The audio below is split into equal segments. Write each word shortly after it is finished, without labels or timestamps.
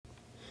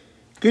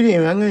Good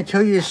evening. I'm going to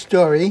tell you a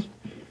story.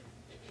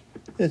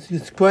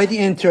 It's quite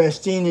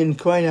interesting and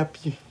quite up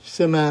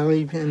some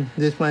alley, and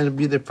this might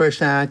be the first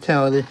time I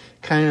tell it,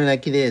 kind of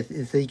like it is.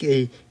 It's like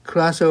a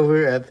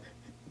crossover of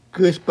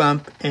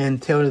Goosebump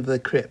and Tale of the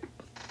Crypt.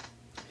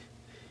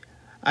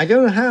 I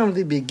don't know how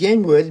to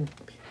begin with,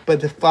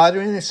 but the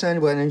father and the son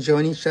were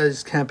enjoying each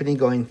other's company,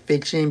 going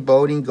fishing,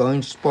 boating,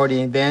 going to sporting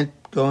events,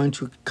 going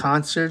to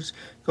concerts,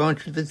 going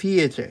to the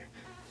theater.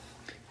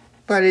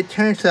 But it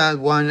turns out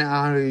one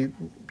hour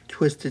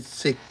twisted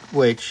sick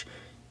witch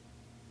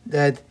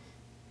that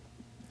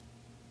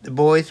the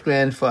boy's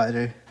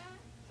grandfather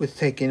was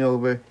taking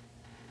over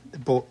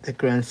the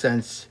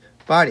grandson's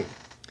body.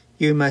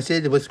 You must say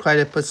it was quite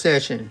a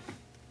possession.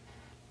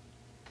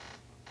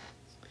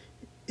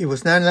 It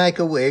was not like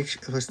a witch,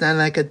 it was not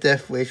like a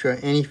death witch or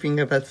anything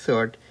of that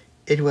sort.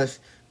 It was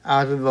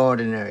out of the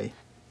ordinary.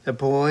 The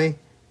boy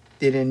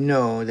didn't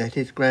know that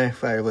his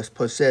grandfather was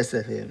possessed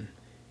of him.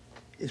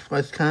 It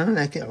was kind of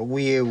like a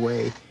weird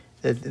way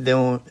that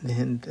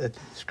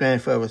his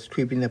grandfather was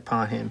creeping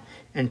upon him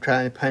and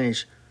trying to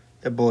punish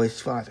the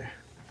boy's father.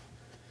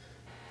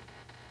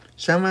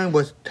 Someone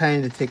was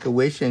trying to take a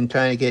witch and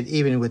trying to get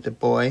even with the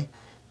boy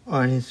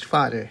or his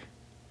father.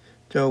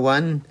 So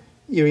one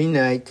eerie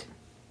night,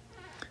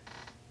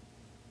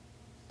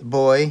 the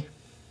boy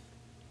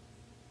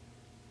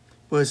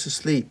was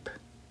asleep.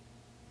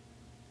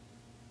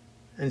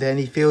 And then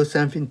he felt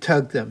something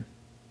tug him.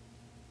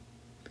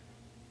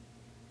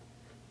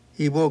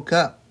 He woke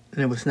up and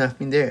there was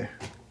nothing there.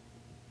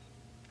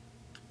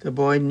 The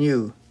boy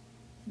knew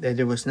that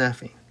there was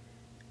nothing.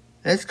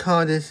 Let's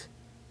call this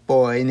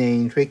boy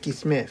named Ricky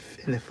Smith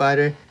and the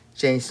father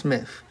James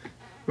Smith.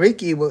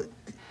 Ricky was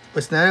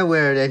not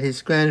aware that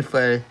his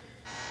grandfather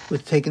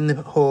was taking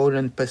the hold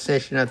and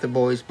possession of the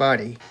boy's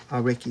body,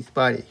 or Ricky's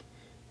body.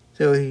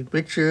 So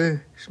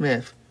Richard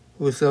Smith,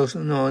 who was also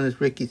known as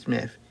Ricky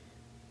Smith,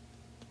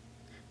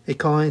 they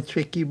call him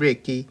Tricky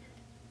Ricky,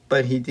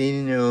 but he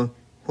didn't know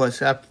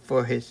what's up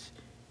for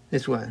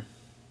this one.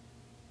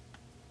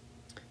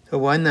 So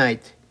one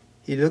night,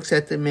 he looks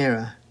at the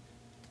mirror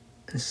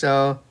and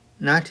saw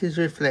not his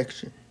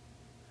reflection,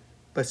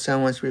 but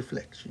someone's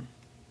reflection.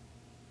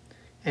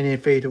 And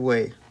it faded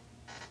away.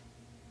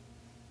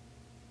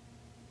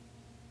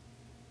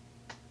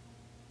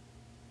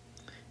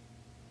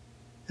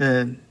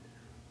 And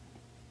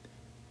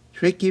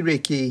Tricky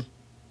Ricky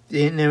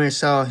never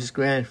saw his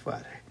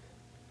grandfather.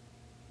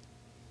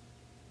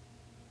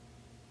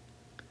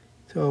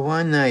 So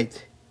one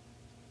night,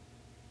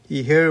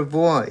 he heard a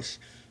voice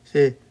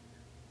say,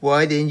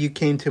 "Why didn't you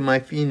came to my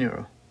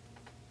funeral?"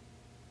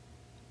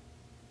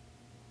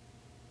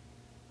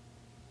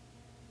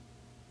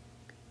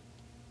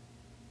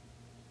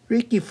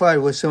 Ricky thought it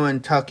was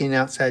someone talking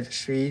outside the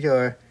street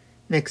or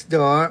next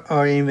door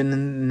or even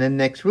in the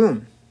next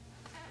room.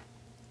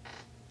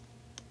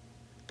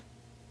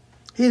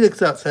 He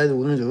looks outside the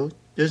window.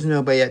 There's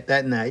nobody at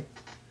that night.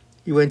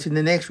 He went to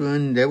the next room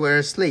and they were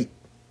asleep.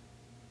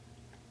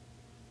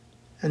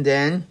 And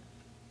then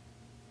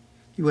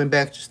he went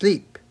back to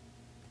sleep.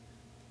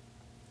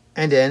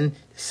 And then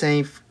the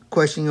same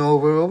question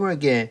over and over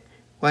again.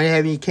 Why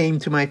haven't you came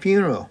to my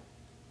funeral?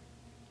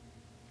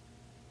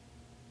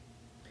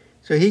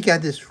 So he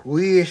got this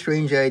weird,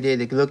 strange idea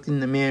that he looked in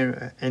the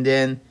mirror, and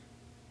then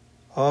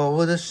all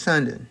of a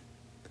sudden,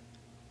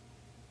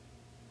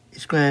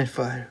 his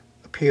grandfather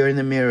appeared in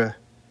the mirror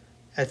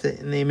as the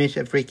image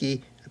of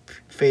Ricky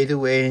faded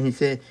away, and he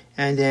said,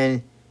 and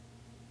then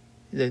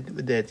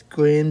that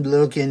grim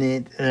look in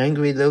it, an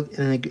angry look,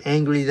 and the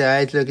angry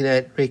eyes looking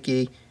at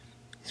Ricky.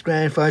 His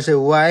grandfather said,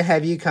 "Why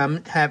have you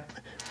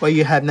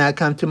you have not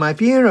come to my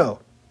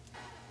funeral?"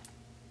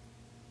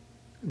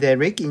 Then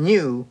Ricky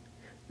knew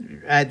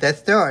at that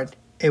start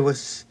it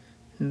was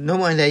no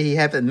one that he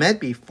hadn't met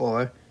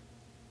before,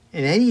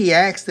 and then he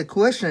asked the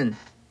question,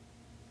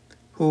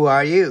 "Who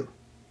are you?"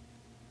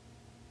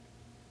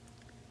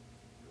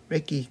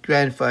 Ricky's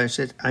grandfather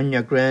said, "I'm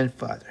your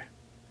grandfather."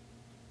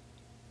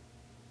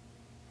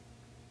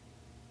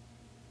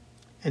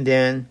 And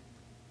then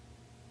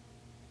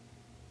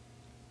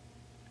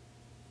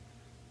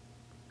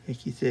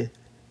Ricky said,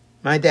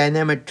 "My dad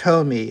never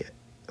told me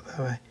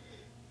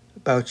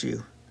about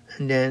you."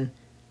 And then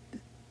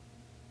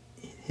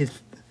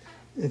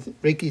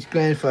Ricky's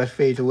grandfather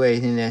faded away,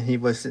 and then he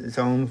was his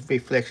own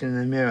reflection in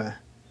the mirror.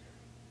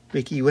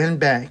 Ricky went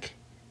back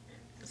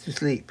to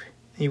sleep.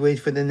 He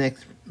waited for the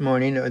next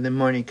morning or the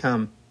morning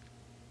come.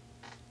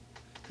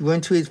 He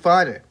went to his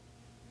father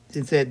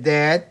and said,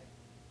 "Dad,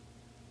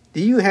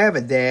 do you have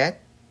a dad?"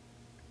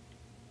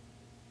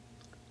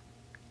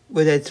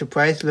 With that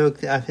surprised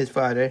look of his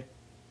father,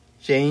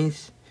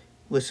 James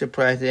was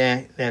surprised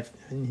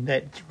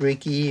that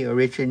Ricky or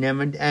Richard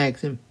never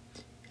asked him,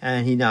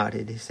 and he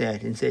nodded his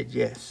head and said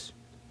yes.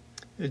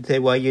 He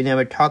said, "Well, you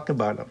never talked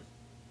about him."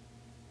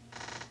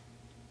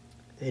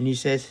 Then he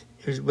says,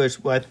 "It was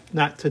what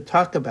not to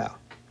talk about.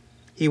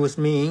 He was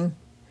mean.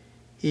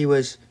 He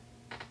was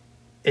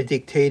a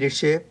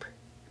dictatorship.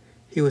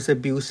 He was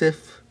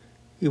abusive.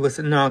 He was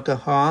an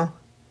alcohol.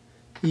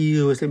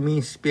 He was a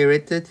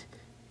mean-spirited.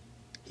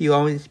 He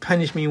always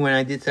punished me when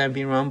I did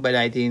something wrong, but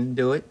I didn't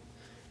do it.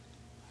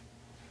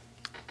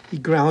 He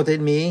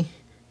grounded me.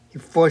 He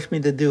forced me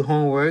to do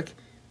homework,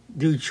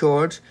 do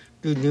chores,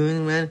 do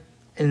doing that,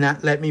 and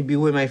not let me be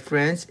with my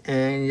friends.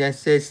 And he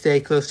just said, stay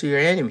close to your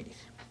enemies.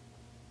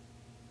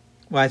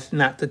 What's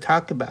not to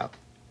talk about?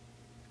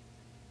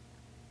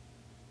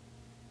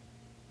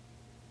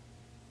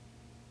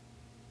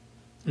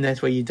 And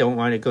that's why you don't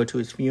want to go to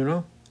his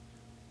funeral.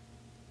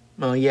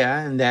 Well, yeah,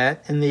 and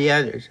that, and the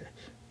others.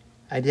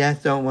 I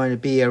just don't want to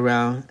be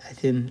around at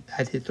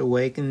his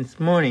awakening this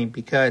morning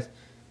because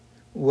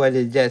what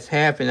had just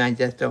happened, I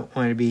just don't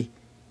want to be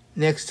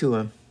next to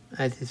him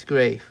at his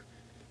grave.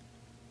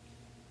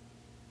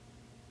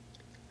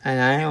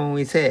 And I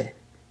always said,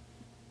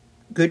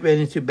 good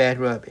riddance to bad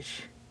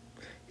rubbish.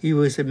 He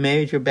was a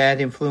major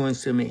bad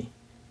influence to me.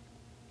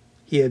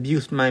 He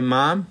abused my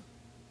mom,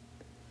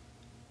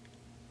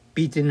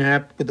 beaten her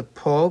up with a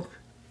pole,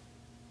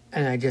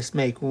 and I just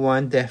make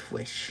one death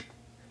wish,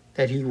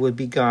 that he would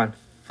be gone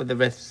for the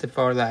rest of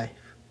our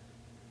life.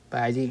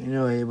 But I didn't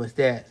know it was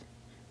that.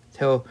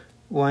 So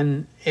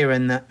one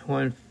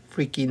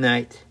freaky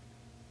night,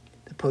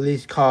 the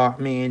police called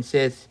me and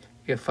says,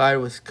 your father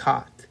was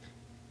caught,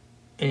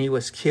 and he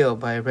was killed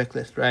by a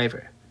reckless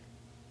driver.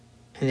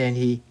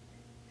 And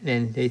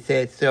then they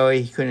said,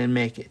 sorry, he couldn't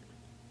make it.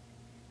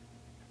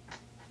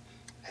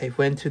 I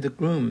went to the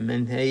room,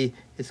 and they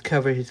just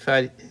covered his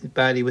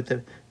body with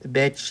the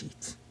bed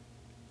sheets.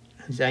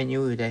 As I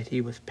knew that he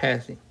was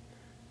passing,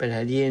 but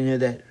I didn't know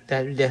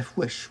that death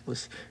wish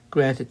was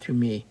granted to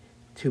me,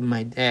 to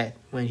my dad,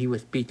 when he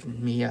was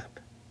beating me up.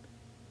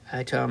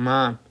 I told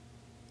Mom,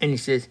 and he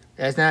says,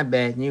 that's not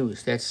bad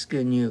news, that's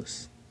good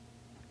news.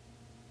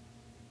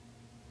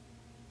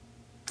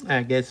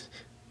 I guess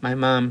my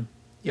mom,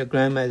 your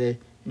grandmother,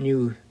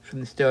 knew from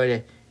the start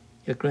that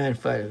your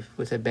grandfather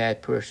was a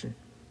bad person,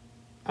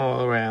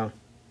 all around.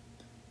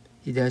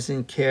 He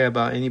doesn't care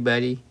about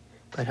anybody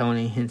but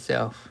only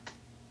himself.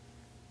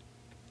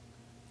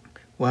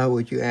 Why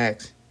would you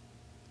ask?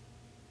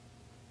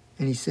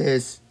 And he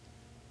says,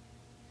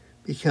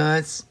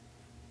 because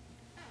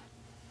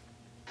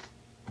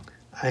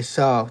I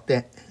saw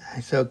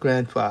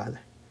grandfather.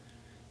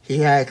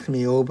 He asked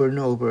me over and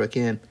over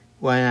again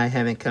why I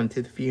haven't come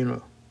to the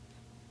funeral.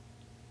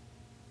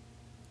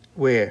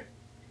 Where?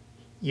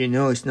 You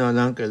know he's no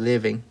longer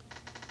living.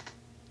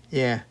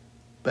 Yeah,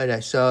 but I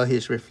saw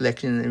his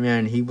reflection in the mirror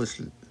and he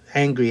was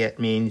angry at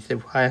me and he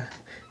said, why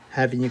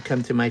haven't you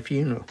come to my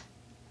funeral?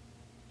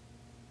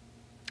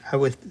 I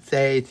would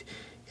say,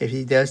 if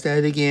he does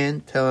that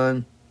again, tell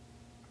him,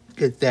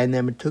 because Dad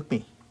never took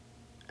me.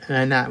 And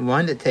I not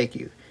want to take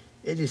you.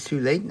 It is too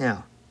late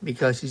now,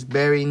 because he's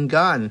buried and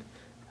gone.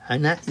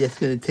 I'm not just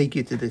going to take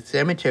you to the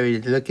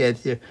cemetery to look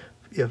at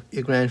your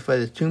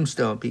grandfather's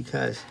tombstone,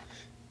 because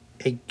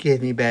it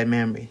gave me bad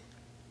memory.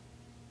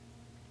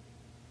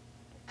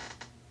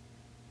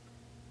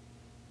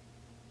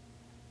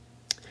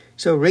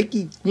 So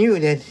Ricky knew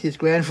that his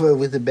grandfather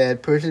was a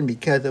bad person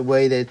because of the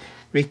way that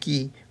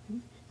Ricky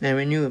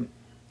never knew him.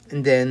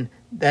 And then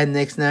that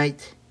next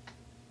night,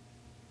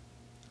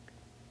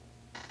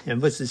 it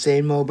was the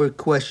same old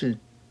question,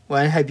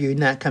 why have you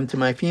not come to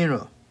my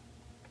funeral?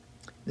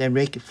 Then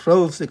Ricky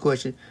froze the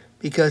question,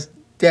 because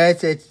Dad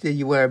said that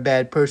you were a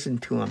bad person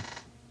to him.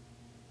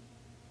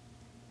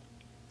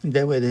 And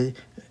then with a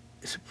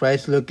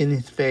surprised look in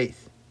his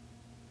face.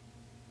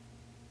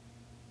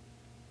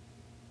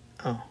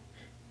 Oh.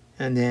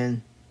 And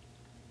then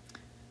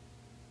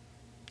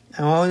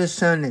all of a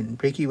sudden,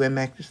 Ricky went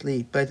back to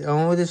sleep. But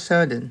all of a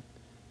sudden,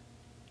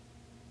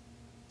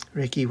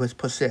 Ricky was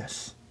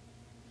possessed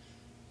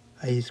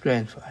by his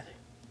grandfather.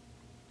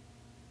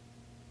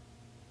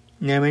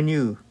 Never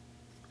knew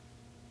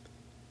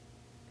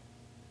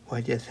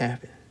what just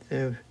happened.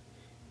 So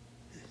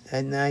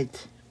that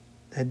night,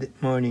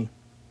 that morning,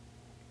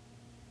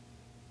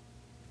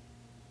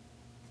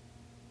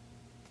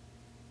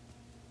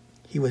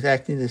 he was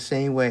acting the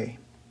same way.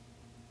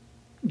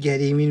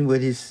 Yet even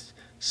with his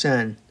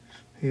son,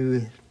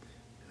 who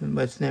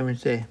must never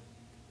say.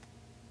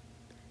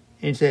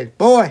 And he said,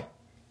 boy,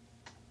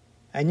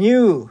 I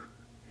knew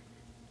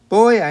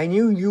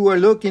you were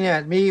looking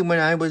at me when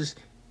I was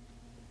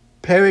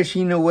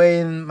perishing away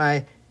in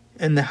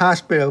the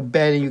hospital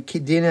bed and you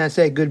did not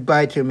say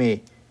goodbye to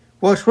me.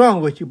 What's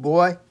wrong with you,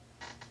 boy?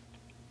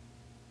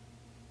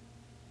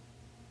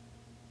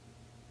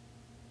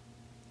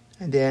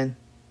 And then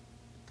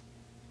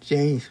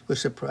James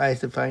was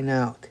surprised to find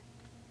out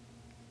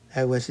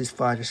that was his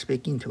father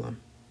speaking to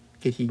him,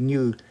 because he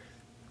knew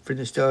from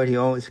the start he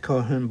always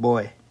called him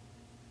boy.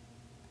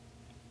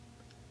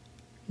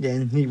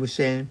 Then he was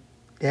saying,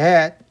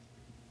 Dad,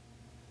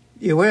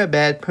 you were a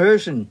bad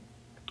person.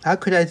 How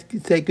could I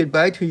say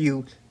goodbye to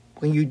you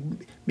when you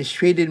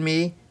mistreated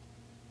me,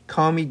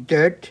 called me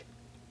dirt,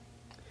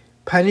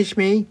 punished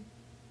me,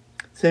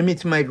 sent me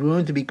to my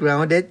room to be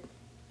grounded,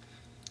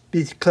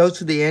 be close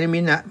to the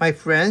enemy, not my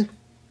friend?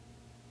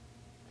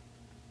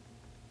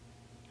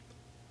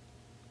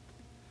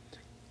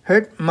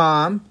 Hurt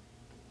Mom,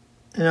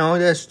 and all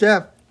that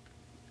stuff.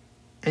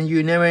 and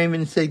you never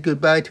even said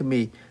goodbye to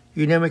me.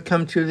 You never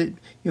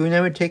you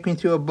never take me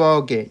to a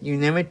ball game. You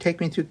never take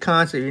me to a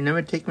concert. You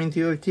never take me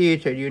to a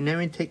theater. You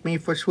never take me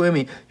for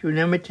swimming. You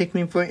never take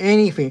me for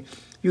anything.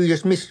 You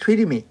just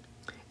mistreated me.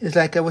 It's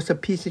like I was a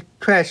piece of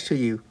trash to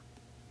you.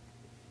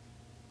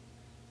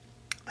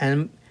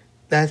 And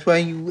that's why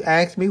you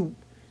asked me.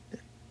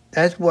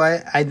 That's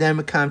why I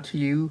never come to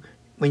you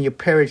when you're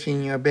perishing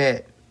in your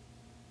bed.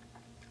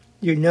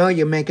 You know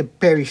you make a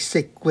very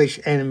sick wish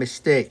and a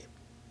mistake.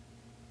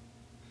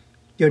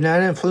 You're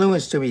not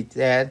influenced to me,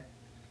 Dad.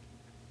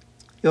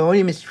 You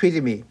only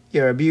mistreated me.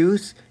 You're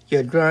abused,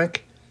 you're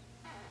drunk,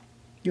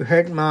 you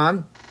hurt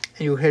Mom,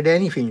 and you hurt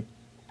anything.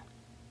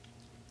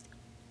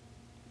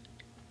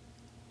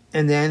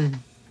 And then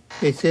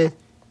they said,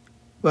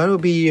 what will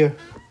be your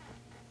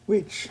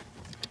wish?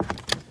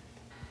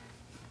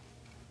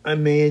 I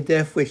made a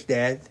death wish,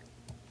 Dad.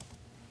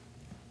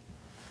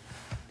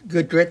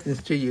 Good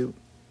riddance to you.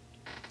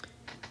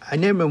 I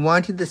never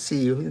wanted to see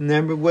you, and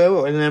never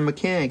will, and never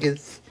can,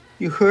 because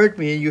you hurt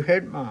me and you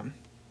hurt Mom.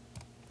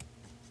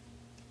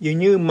 You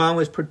knew Mom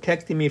was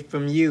protecting me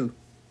from you.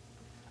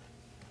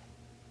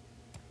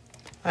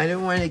 I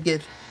don't want to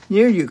get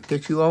near you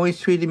because you always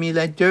treated me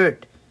like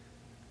dirt.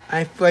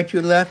 I thought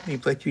you loved me,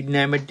 but you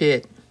never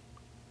did.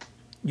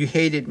 You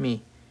hated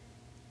me.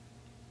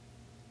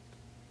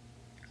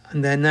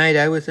 On that night,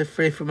 I was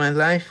afraid for my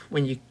life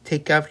when you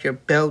take off your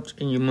belt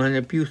and you want to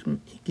abuse me.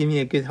 Give me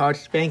a good hard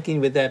spanking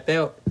with that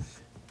belt.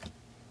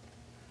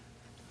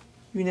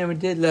 You never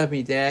did love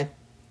me, Dad.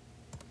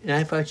 And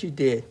I thought you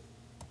did.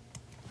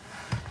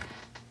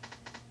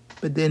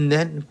 But then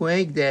that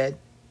way, Dad,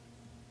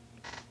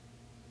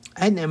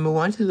 I never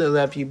wanted to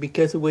love you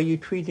because of the way you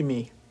treated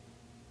me.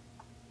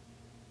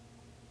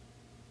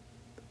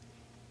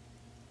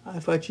 I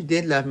thought you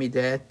did love me,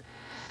 Dad.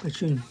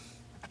 But you...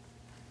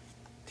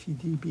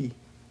 TDB.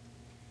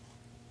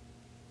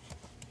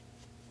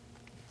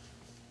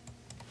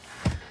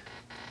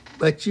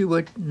 But you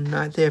were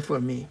not there for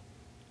me.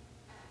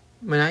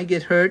 When I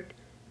get hurt,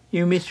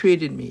 you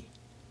mistreated me.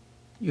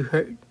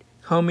 You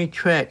call me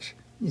trash.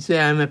 You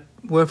say I'm a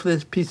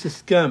worthless piece of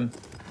scum.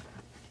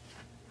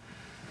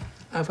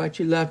 I thought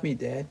you loved me,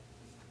 Dad.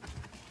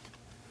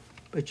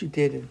 But you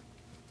didn't.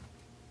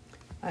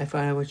 I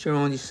thought I was your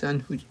only son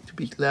who to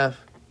be loved.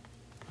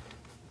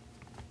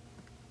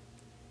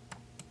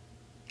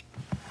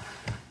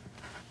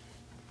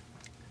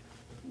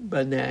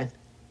 But that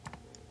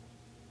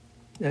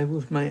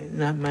was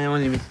not my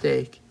only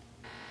mistake.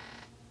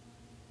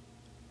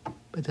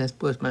 But that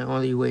was my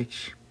only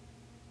wish.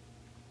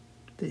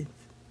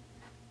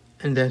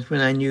 And that's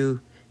when I knew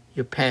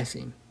you're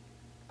passing.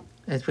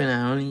 That's when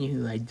I only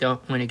knew I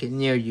don't want to get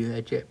near you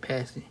at your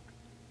passing.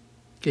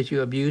 Because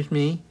you abused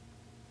me.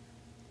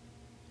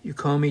 You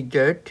call me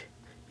dirt.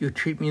 You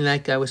treat me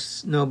like I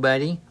was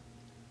nobody.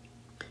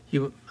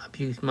 You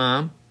abused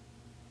Mom.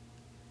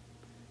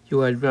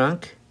 You are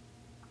drunk.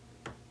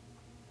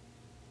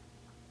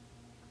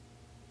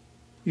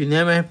 You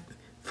never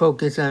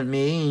focus on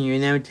me, and you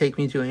never take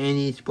me to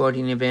any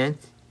sporting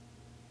events.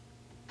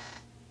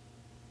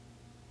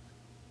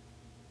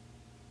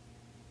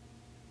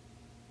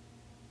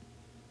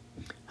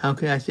 How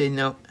could I say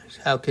no?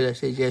 How could I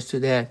say yes to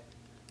that?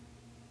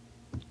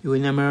 You were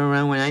never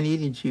around when I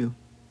needed you.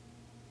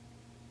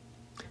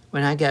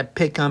 When I got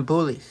picked on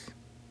bullies,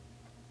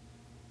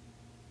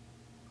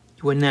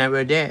 you were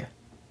never there.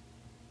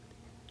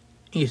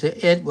 You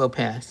said it will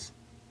pass.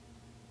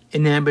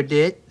 It never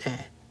did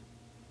that.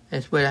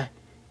 That's what I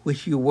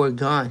wish you were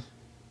gone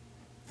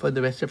for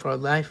the rest of our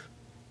life.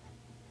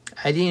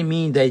 I didn't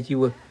mean that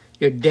you're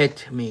dead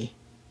to me.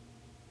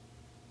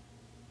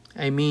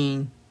 I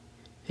mean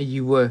that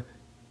you were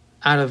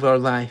out of our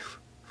life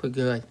for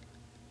good.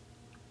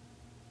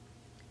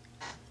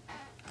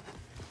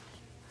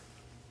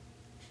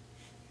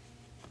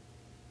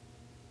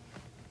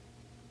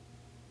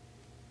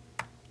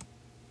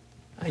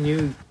 I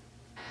knew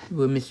you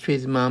would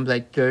mistreat Mom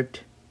like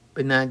dirt,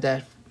 but not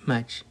that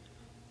much.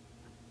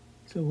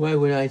 So why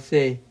would I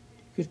say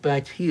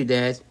goodbye to you,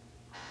 Dad,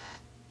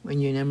 when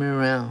you're never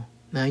around?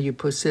 Now you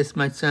possess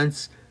my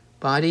son's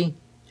body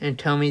and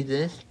tell me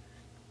this?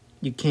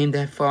 You came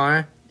that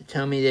far to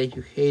tell me that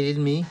you hated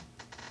me?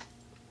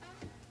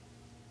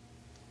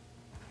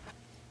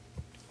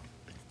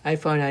 I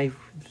thought I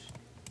would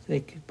say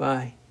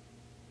goodbye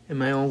in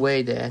my own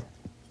way, Dad.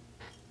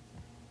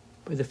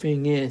 But the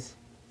thing is,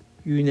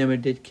 you never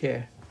did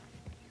care.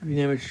 You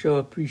never show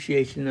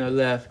appreciation or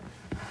love.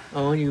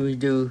 All you would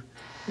do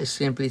is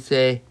simply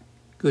say,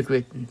 good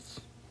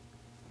riddance.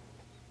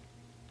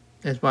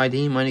 That's why I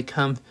didn't want to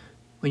come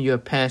when you're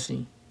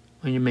passing,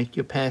 when you make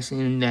your passing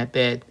in that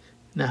bed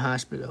in the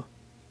hospital.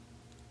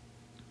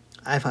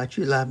 I thought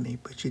you loved me,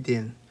 but you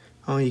didn't.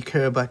 Only you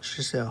care about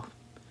yourself.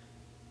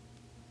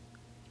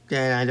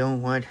 Dad, I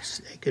don't want to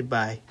say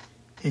goodbye.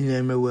 And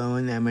never will,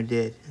 and never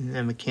did, and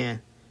never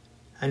can.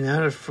 I'm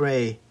not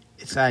afraid.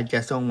 It's I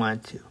just don't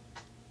want to.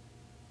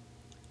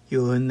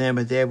 You were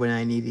never there when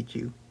I needed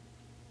you.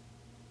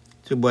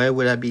 So why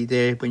would I be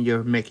there when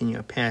you're making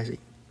your passing?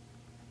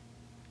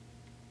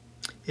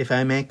 if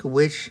I make a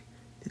wish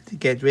to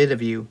get rid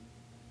of you,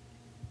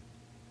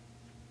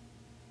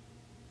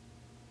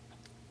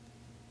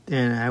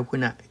 then I would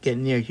not get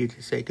near you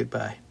to say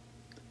goodbye.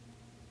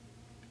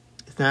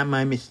 It's not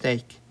my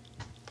mistake.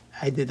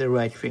 I did the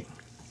right thing.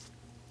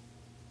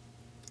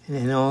 And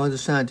then all of a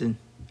sudden,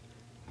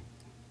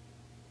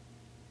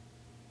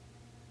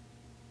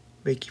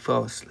 Ricky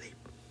falls asleep.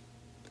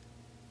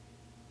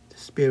 The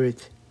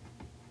spirit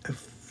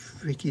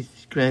of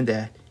Ricky's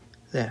granddad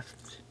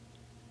left.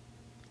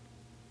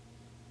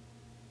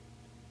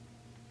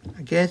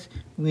 I guess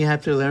we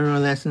have to learn a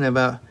lesson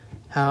about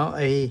how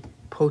a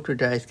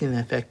poltergeist can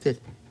affect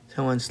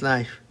someone's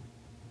life.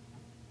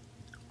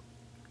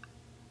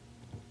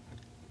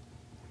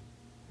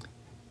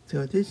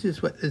 So this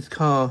is what is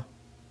called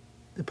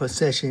the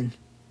possession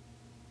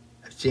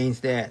of Jane's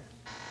dad.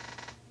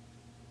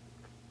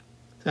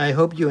 So I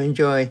hope you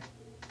enjoy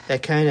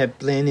that kind of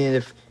blending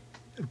of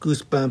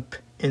Goosebump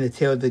and the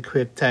Tale of the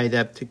Crypt tied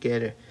up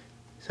together.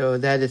 So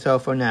that is all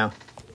for now.